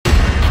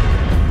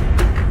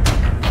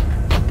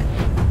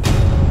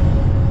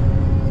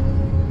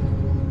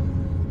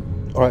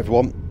Alright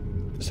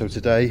everyone, so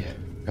today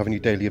we have a new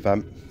daily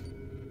event,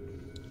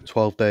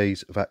 12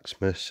 Days of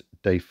Xmas,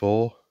 day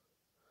 4.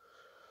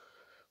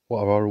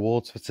 What are our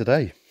rewards for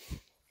today?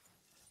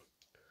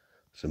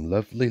 Some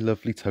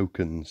lovely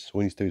tokens.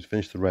 All you need to do is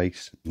finish the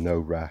race, no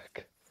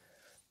wreck,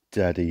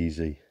 dead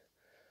easy,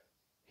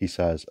 he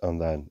says,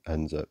 and then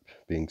ends up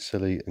being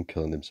silly and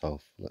killing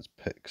himself. Let's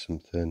pick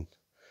something.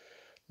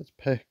 Let's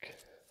pick...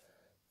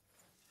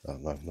 oh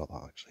no, not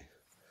that actually.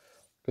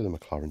 Go to the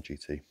McLaren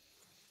GT.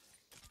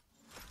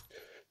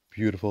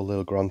 Beautiful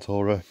little Grand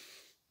Tourer.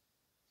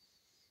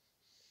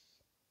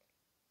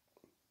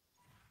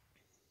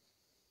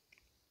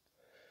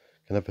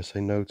 Can never say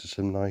no to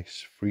some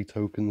nice free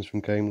tokens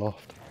from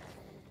Gameloft.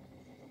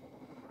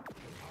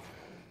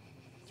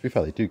 To be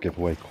fair, they do give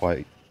away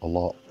quite a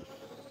lot.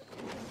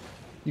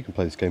 You can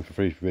play this game for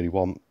free if you really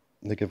want.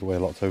 They give away a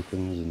lot of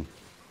tokens and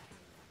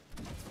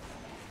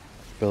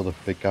build a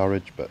big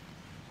garage, but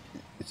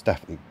it's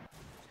definitely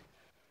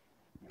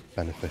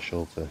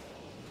beneficial to...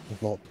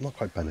 not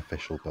quite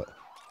beneficial, but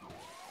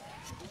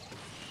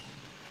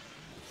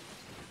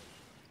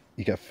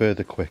you get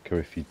further quicker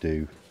if you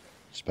do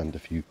spend a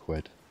few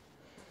quid.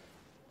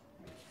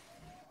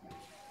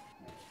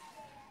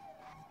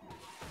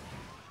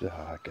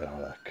 Ah, get out of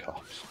there,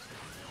 cops.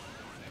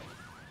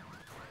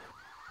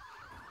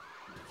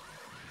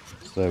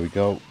 So there we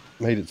go,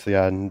 made it to the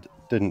end,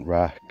 didn't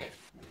wreck,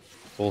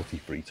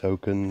 43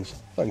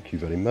 tokens, thank you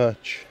very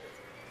much.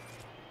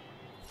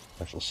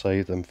 I shall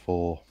save them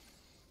for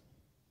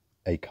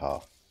a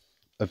car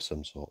of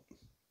some sort,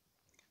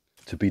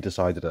 to be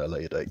decided at a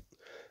later date.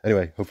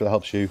 Anyway, hopefully that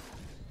helps you.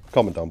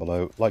 Comment down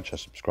below, like, share,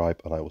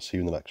 subscribe, and I will see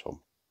you in the next one.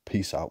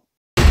 Peace out.